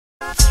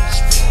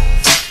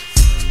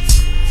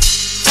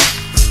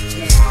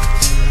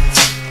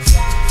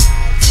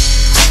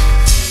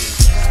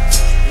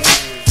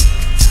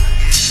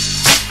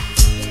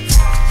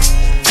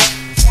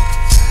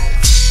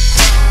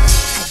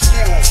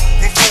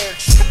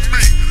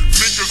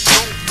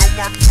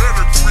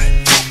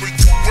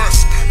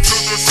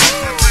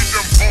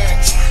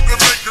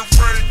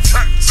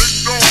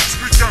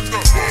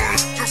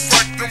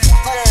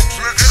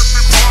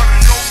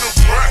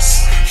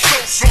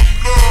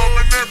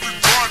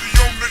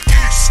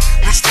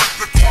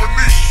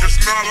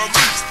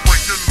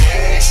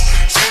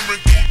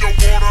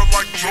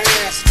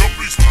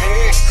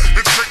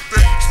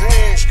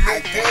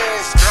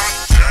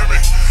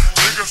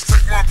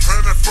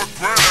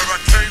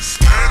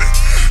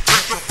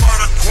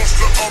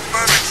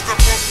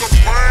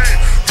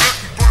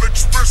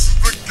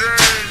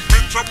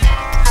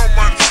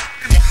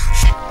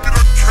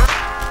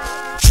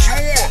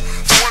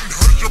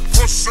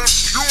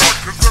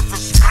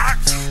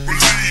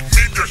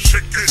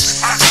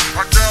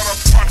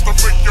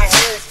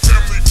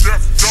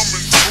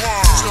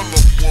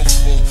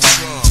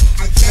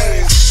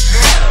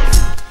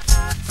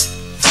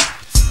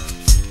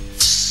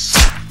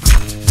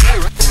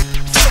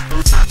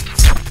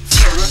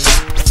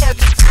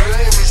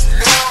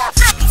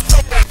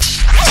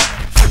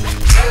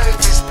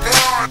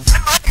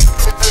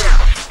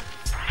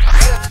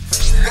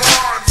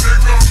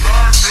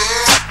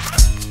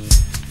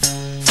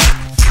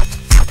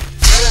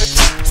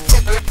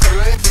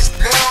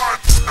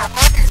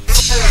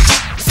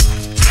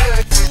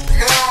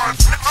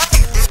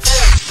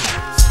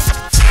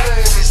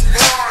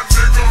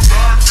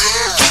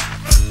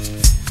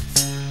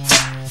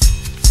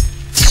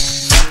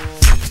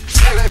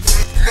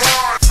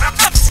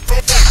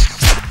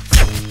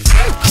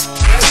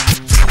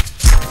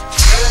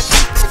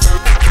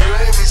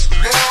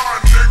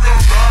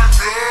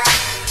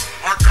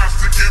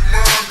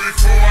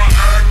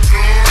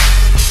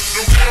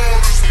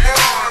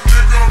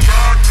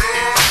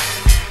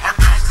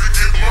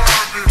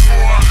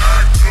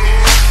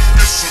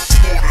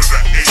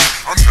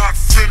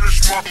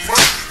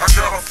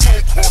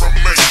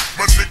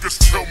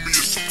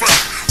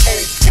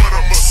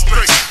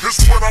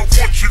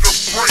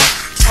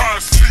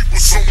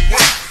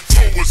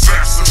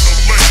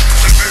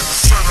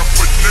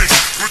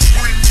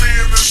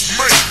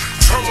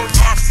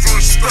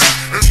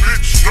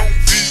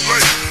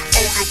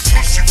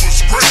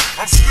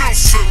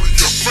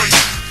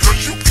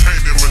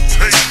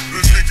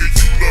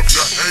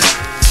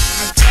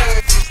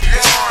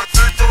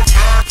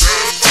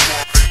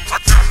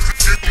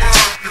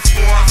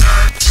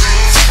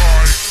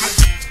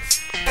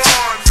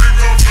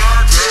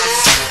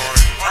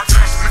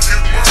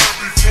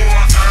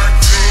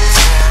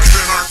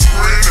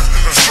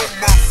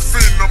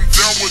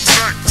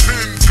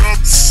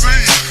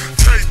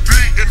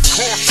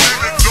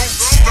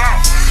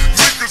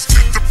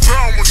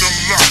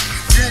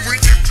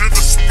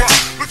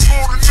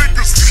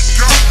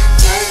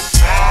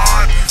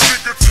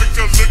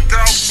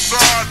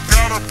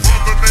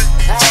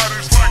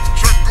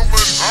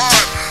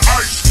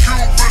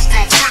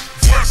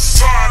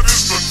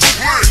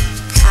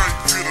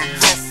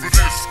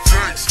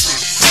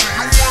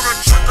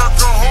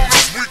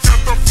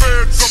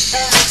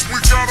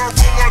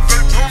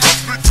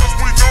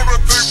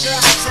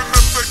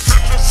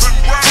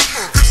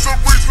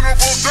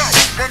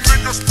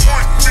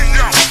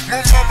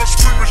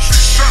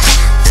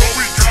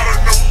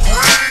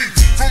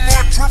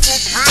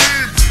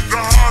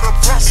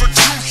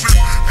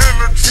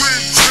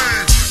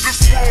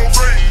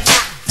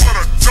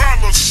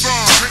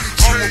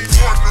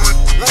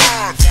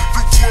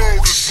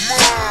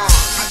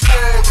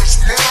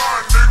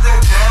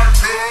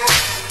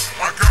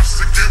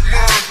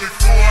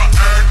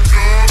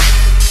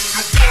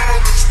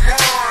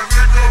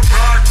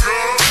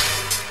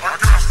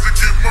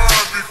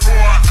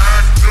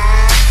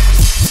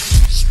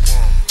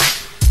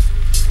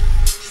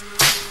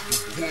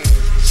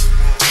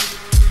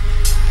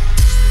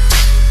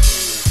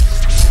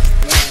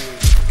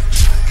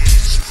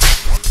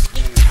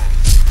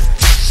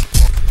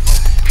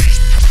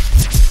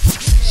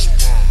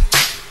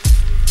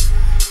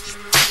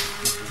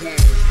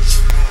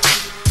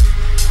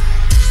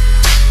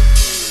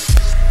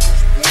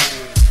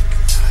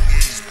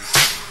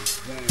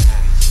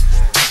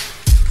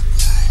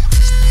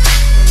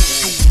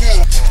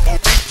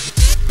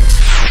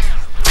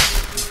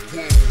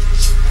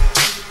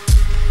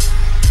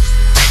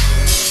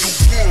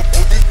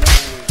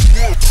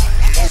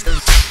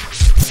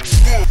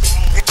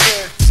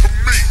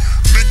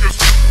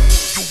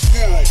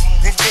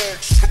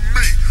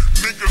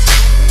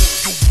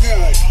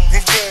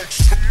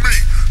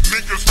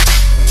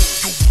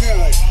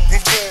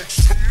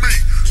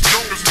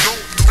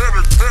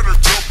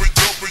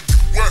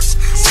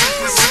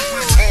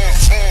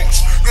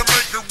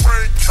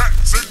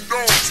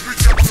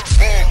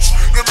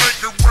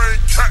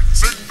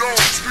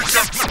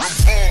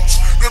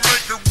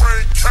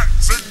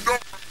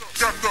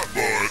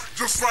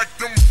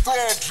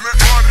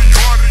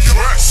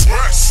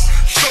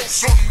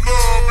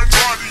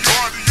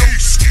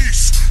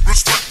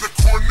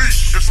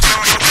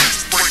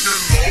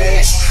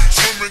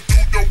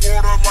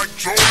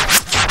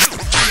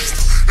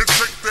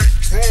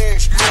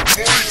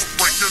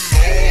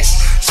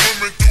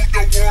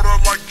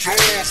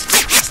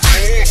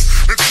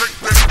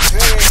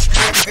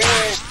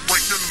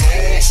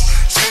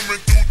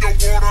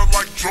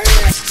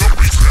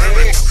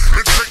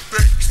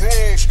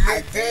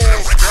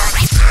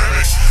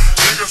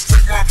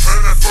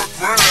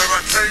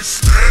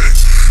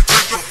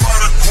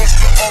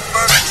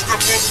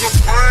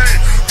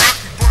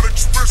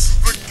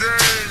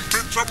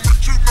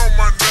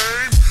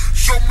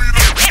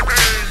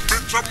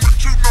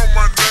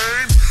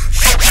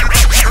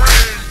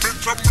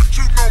I'm rich,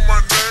 you know my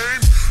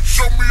name.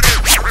 Show me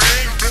that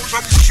chain, bitch,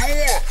 I'm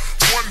sure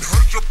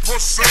 100%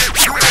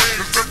 sure.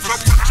 Bitch, I'm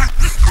rich,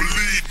 you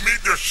believe me,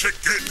 that shit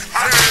get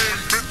hot.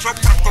 Bitch, I'm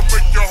about to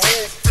make your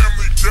whole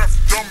family deaf,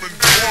 dumb, and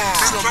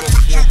blind. Bitch, I'm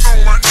rich, you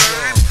know my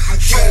name.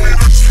 Show me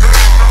the chain,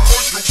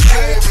 you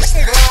sure it's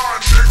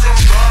mine, nigga.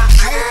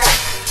 Sure,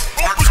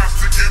 I got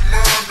to get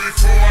mine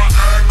before I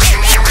act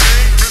good.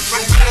 Bitch,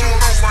 I'm rich, you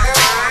know my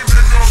name.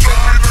 Show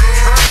me the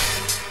chain,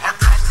 I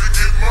got to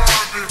get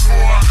mine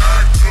before I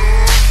act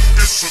good.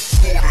 It's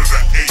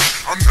 7:45.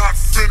 I'm not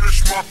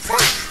finished my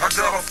plate. I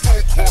got a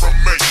phone call to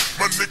make.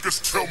 My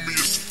niggas tell me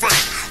it's fake.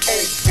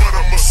 Oh, what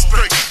a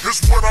mistake. It's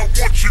what I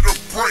want you to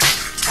break.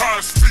 Tie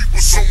his feet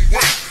with some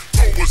weight.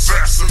 Throw his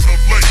ass in the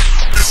lake.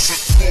 It's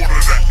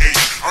 7:45.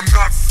 I'm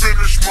not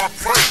finished my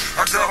plate.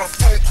 I got a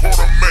phone call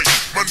to make.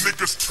 My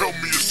niggas tell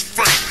me it's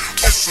fake.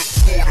 It's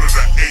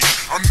 7:45.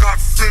 I'm not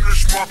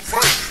finished my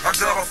plate. I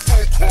got a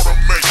phone call to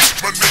make.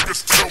 My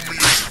niggas tell me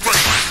it's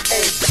fake.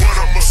 Oh, what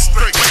a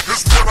mistake.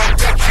 It's what I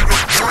want you to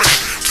break.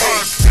 Tie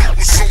his feet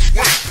with some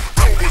weight.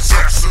 Throw his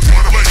ass in the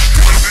lake.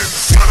 And then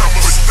what a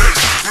mistake.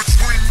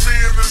 Between me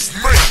and his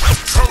mate.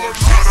 Tell him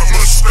what a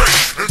mistake.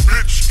 And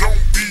bitch,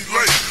 don't be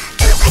late.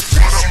 Oh,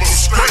 what a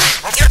mistake.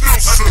 I'm still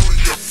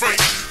selling your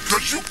fate.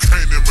 Cause you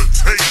can't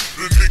imitate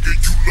the nigga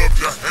you love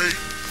to hate.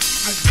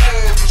 The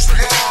world is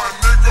mine,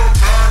 nigga.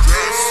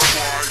 That's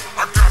why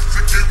I got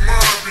to get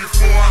mine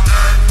before I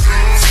act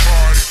good.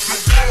 The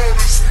world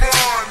is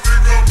mine,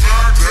 nigga.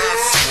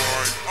 That's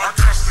why I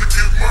got to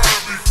get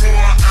mine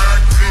before I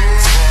act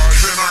good.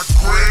 Can I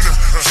grin?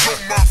 Show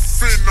my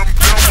fin, I'm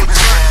down with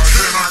that.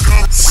 Can I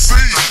come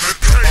see?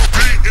 KB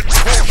and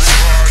Coach.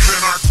 Can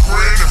I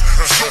grin?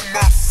 Show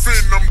my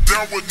fin, I'm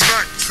down with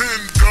Mac 10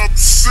 Dub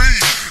C.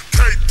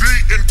 KD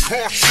and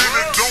caution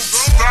and don't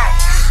stop.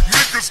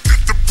 Niggas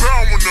get the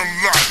bowing a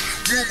lot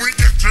when we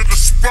enter the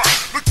spot.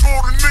 Look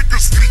all the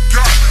niggas we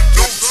got.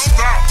 Don't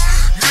stop.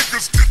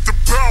 Niggas get the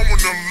bowing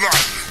a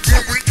lot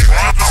when we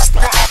enter the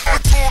spot.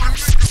 Look all the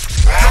niggas we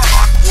got.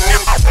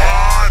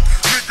 Worldwide.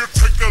 Nigga,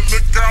 take a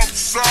look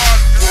outside.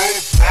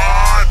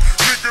 Worldwide.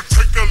 Nigga,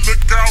 take a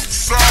look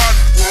outside.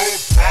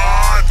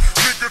 Worldwide.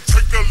 Nigga,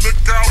 take a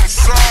look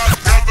outside.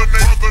 Brother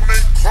name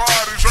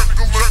Clyde is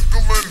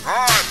juggling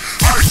high.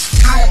 Ice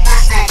Cube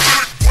is the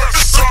lick,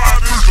 west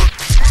side is the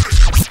click.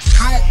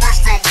 Cube is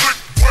the lick,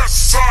 west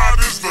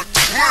side is the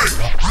click.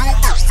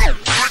 Cube is the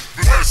lick,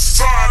 west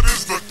side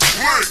is the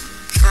click.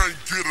 Can't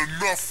get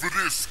enough of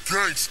this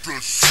gangsta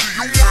shit.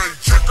 You ain't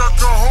check our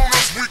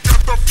cojones, we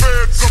got the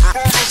feds up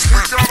on us. We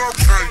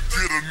can't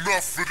get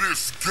enough of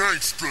this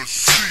gangsta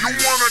shit. You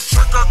wanna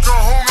check our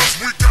cojones,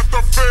 we got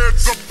the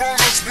feds up on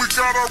us. We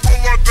gotta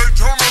roll our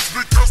Daytonas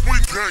because we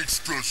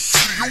gangsta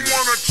shit. You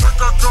wanna check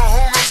our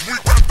cojones, we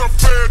got the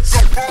feds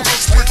up on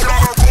us. We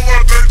gotta roll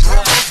our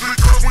Daytonas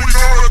because we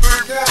know that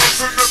they want us.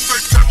 And if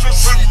they catch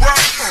us in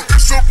rap,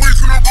 it's a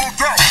reasonable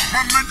doubt.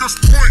 My niggas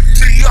pointing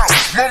me out,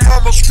 my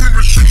mama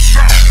screaming she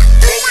shout.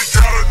 But we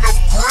got enough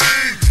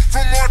green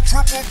from our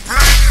triple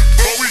beam.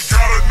 But we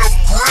got enough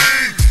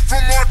green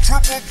from our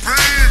triple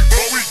beam.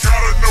 But we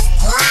got enough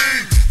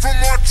green from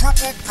our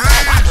triple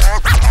beam.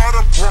 Out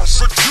of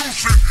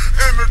prosecution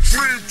and a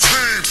dream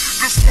team.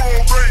 This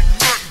world ain't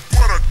nothing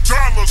but a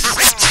dollar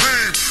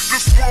team.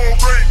 This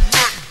world ain't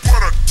nothing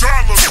but a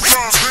dollar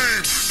team.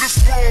 This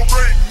world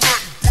ain't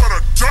nothing but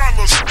a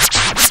dollar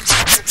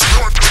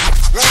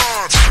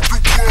crime. The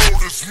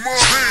world is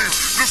mine.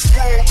 This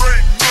world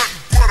ain't nothing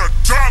but a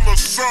dollar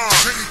sign.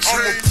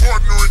 I'm a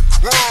partner in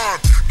crime.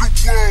 The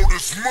world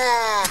is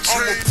mine.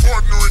 I'm a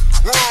partner in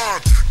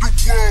crime. The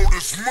world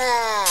is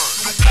mine.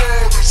 The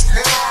world is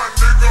mine,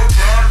 nigga.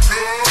 Back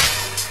up.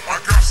 I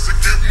got to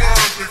get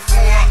mine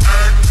before I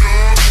act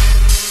up.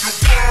 The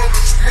world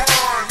is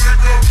mine,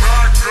 nigga.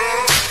 Back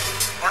up.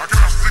 I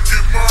got to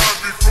get mine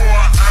before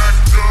I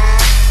act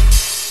up.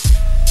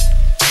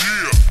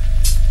 Yeah,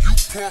 you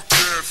punk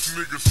ass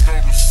niggas know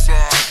the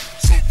side,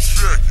 so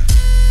check it.